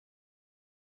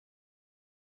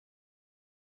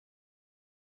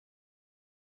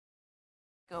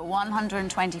Go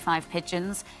 125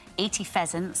 pigeons, 80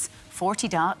 pheasants, 40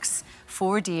 ducks,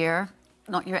 4 deer.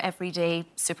 Not your everyday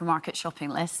supermarket shopping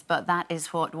list, but that is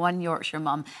what one Yorkshire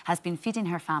mum has been feeding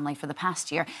her family for the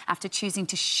past year after choosing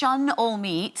to shun all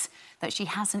meat that she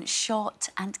hasn't shot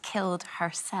and killed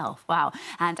herself. Wow.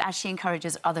 And as she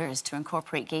encourages others to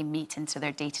incorporate game meat into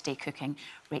their day-to-day cooking,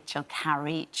 Rachel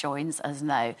Carrie joins us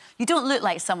now. You don't look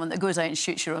like someone that goes out and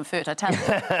shoots your own food, I tell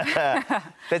you.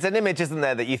 There's an image, isn't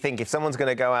there, that you think if someone's going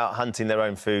to go out hunting their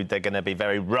own food, they're going to be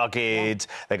very rugged,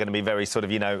 they're going to be very sort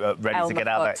of, you know, ready to get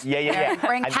out there. Yeah.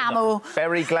 Wearing camo.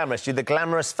 Very glamorous. You're the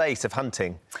glamorous face of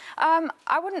hunting.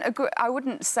 I wouldn't agree. I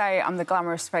wouldn't say I'm the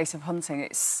glamorous face of hunting.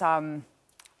 It's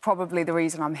probably the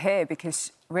reason I'm here,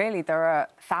 because really there are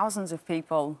thousands of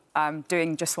people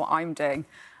doing just what I'm doing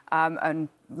and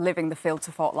living the field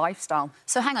to fork lifestyle.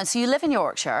 So hang on, so you live in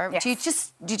Yorkshire. Yes. Do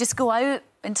you just go out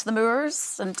into the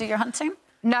moors and do your hunting?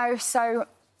 No, so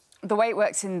the way it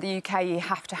works in the UK, you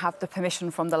have to have the permission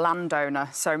from the landowner.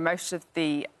 So most of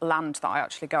the land that I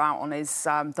actually go out on is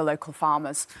the local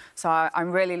farmers. So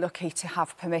I'm really lucky to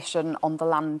have permission on the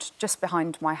land just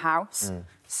behind my house.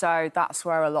 So that's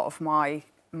where a lot of my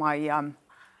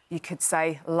you could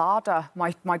say, larder,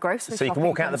 my grocery shopping. So you can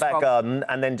walk out in the back garden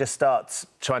and then just start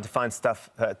trying to find stuff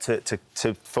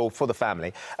for the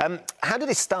family. How did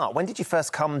it start? When did you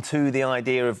first come to the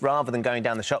idea of, rather than going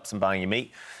down the shops and buying your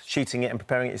meat, shooting it and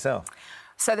preparing it yourself?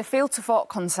 So the field to fork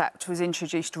concept was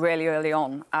introduced really early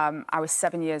on. I was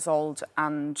 7 years old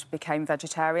and became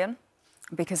vegetarian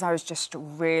because I was just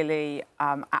really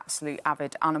absolute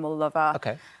avid animal lover.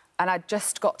 OK. And I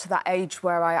just got to that age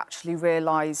where I actually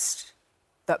realised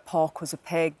that pork was a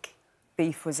pig,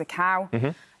 beef was a cow.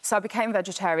 So I became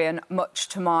vegetarian, much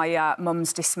to my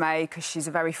mum's dismay, because she's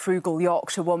a very frugal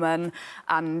Yorkshire woman.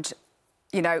 And,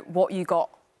 you know, what you got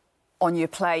on your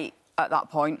plate at that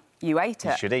point, you ate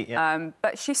it. You should eat, yeah.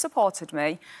 But she supported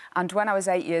me. And when I was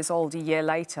 8 years old, a year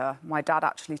later, my dad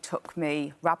actually took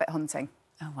me rabbit hunting.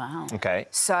 Oh, wow. OK.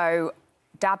 So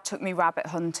Dad took me rabbit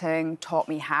hunting, taught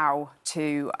me how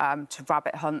to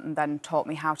rabbit hunt, and then taught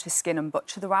me how to skin and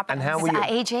butcher the rabbit. And how were you... At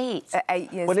age 8? At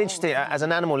 8 years Well, old. interesting. As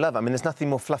an animal lover, I mean, there's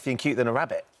nothing more fluffy and cute than a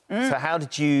rabbit. So how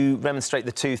did you demonstrate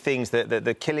the two things,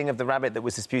 the killing of the rabbit that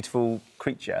was this beautiful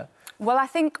creature? Well, I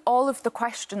think all of the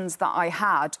questions that I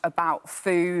had about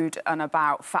food and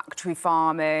about factory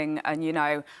farming and, you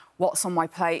know, what's on my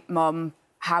plate, Mum,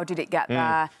 how did it get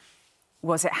there?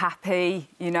 Was it happy?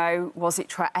 You know, was it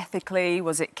treated ethically?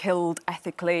 Was it killed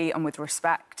ethically and with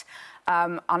respect?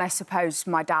 And I suppose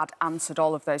my dad answered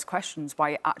all of those questions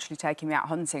by actually taking me out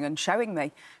hunting and showing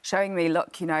me,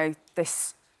 look, you know,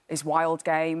 this is wild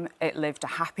game. It lived a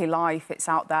happy life. It's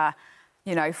out there,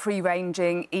 you know,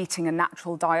 free-ranging, eating a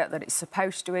natural diet that it's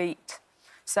supposed to eat.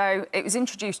 So it was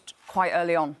introduced quite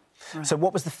early on. Right. So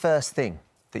what was the first thing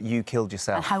that you killed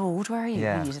yourself? And how old were you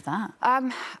when you did that?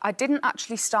 I didn't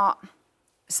actually start...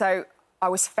 So I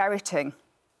was ferreting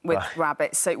with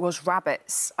rabbits, so it was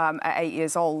rabbits at 8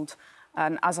 years old.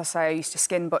 And as I say, I used to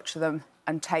skin butcher them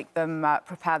and take them,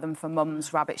 prepare them for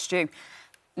Mum's rabbit stew.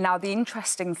 Now, the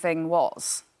interesting thing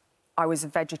was I was a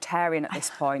vegetarian at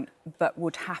this point, but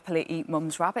would happily eat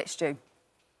Mum's rabbit stew.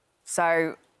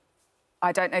 So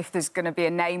I don't know if there's going to be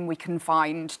a name we can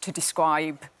find to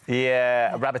describe...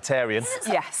 Yeah, a rabbitarian.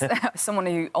 Yes, someone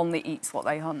who only eats what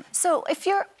they hunt. So if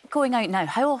you're going out now,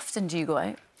 how often do you go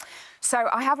out? So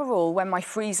I have a rule, when my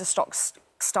freezer stocks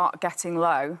start getting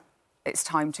low, it's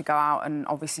time to go out and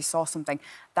obviously source something.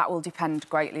 That will depend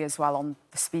greatly as well on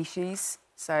the species.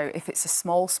 So if it's a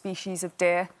small species of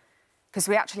deer, because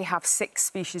we actually have 6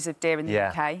 species of deer in the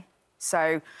UK,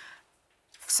 so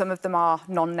some of them are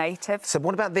non-native. So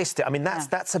what about this deer? I mean,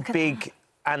 that's a big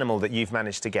animal that you've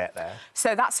managed to get there.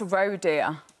 So that's a roe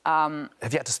deer. Have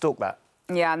you had to stalk that?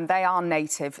 Yeah, and they are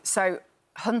native. So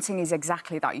hunting is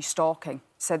exactly that, you're stalking.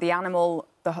 So the animal,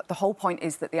 the whole point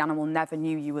is that the animal never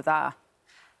knew you were there.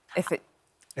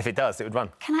 If it does, it would run.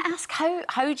 Can I ask,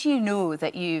 how do you know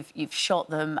that you've shot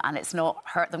them and it's not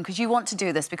hurt them? Because you want to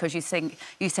do this because you say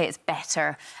it's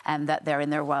better that they're in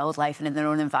their wildlife and in their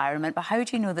own environment. But how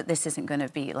do you know that this isn't going to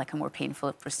be like a more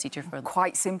painful procedure for them?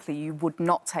 Quite simply, you would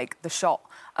not take the shot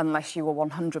unless you were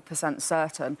 100%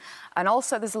 certain. And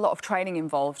also, there's a lot of training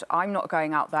involved. I'm not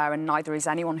going out there, and neither is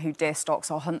anyone who deer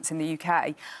stalks or hunts in the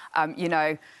UK, you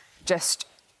know, just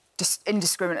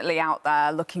indiscriminately out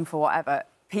there looking for whatever.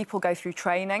 People go through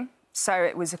training, so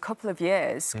it was a couple of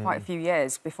years, quite a few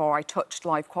years, before I touched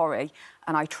live quarry,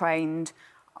 and I trained.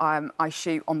 I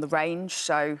shoot on the range,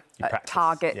 so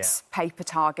targets, paper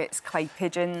targets, clay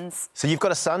pigeons. So you've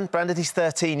got a son, Brandon, he's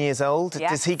 13 years old. Yeah.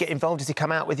 Does he get involved? Does he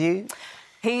come out with you?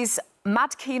 He's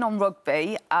mad keen on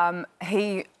rugby.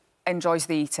 He enjoys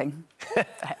the eating.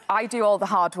 I do all the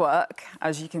hard work,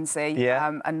 as you can see,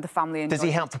 and the family enjoys. Does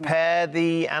he help prepare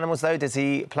the animals, though? Does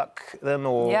he pluck them,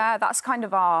 or...? Yeah, that's kind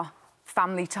of our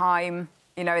family time,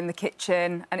 you know, in the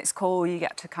kitchen, and it's cool. You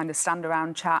get to kind of stand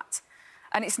around, chat.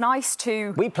 And it's nice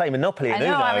to... We play Monopoly and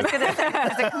Uno. I was going to say,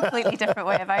 there's a completely different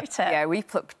way about it. Yeah, we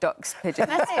pluck ducks,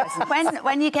 pigeons.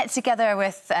 When you get together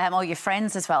with all your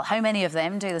friends as well, how many of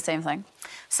them do the same thing?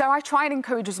 So I try and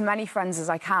encourage as many friends as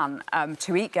I can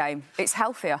to eat game. It's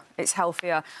healthier. It's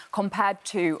healthier. Compared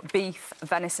to beef,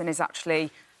 venison is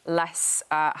actually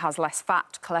has less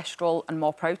fat, cholesterol and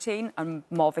more protein and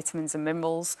more vitamins and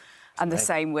minerals. And the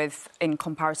same with, in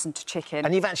comparison to chicken.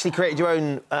 And you've actually created your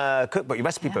own cookbook, your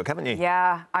recipe book, haven't you?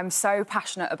 Yeah, I'm so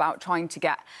passionate about trying to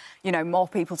get, you know, more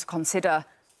people to consider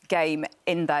game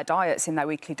in their diets, in their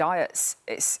weekly diets.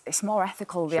 It's more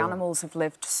ethical. The animals have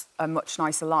lived a much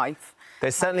nicer life.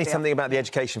 There's certainly something about the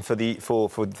education for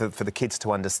the kids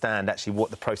to understand actually what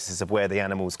the processes of where the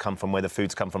animals come from, where the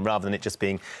foods come from, rather than it just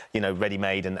being, you know,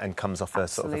 ready-made and comes off a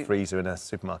sort of a freezer in a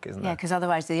supermarket, isn't it? Yeah, because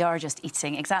otherwise they are just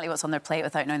eating exactly what's on their plate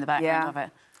without knowing the background of it.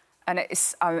 And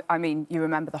it's, I mean, you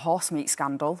remember the horse meat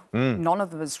scandal. None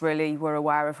of us really were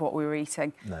aware of what we were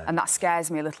eating. No. And that scares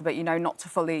me a little bit, you know, not to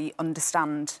fully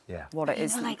understand what it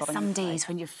is. You know, like some days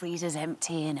when your freezer's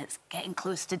empty and it's getting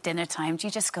close to dinner time, do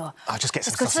you just go, I'll just get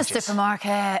some sausages. Go to the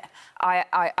supermarket?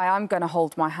 I am going to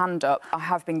hold my hand up. I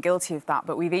have been guilty of that,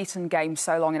 but we've eaten game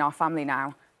so long in our family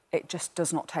now, it just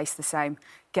does not taste the same.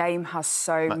 Game has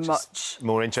so much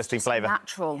more interesting flavour.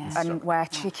 Natural, and where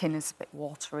chicken is a bit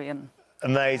watery and...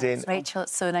 Amazing. Rachel,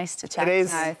 it's so nice to chat. It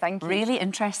is. No, thank you. Really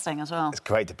interesting as well. It's a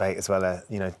great debate as well,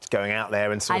 you know, going out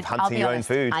there and sort of hunting your own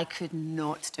food. I could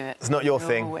not do it. It's not your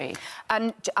thing. No way.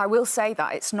 And I will say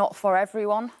that it's not for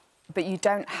everyone, but you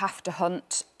don't have to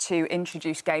hunt to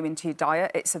introduce game into your diet.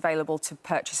 It's available to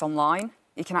purchase online.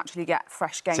 You can actually get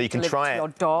fresh game delivered to your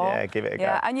door. Yeah, give it a go.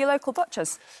 Yeah, and your local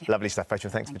butchers. Lovely stuff,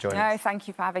 Rachel. Thanks for joining us. No, thank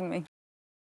you for having me.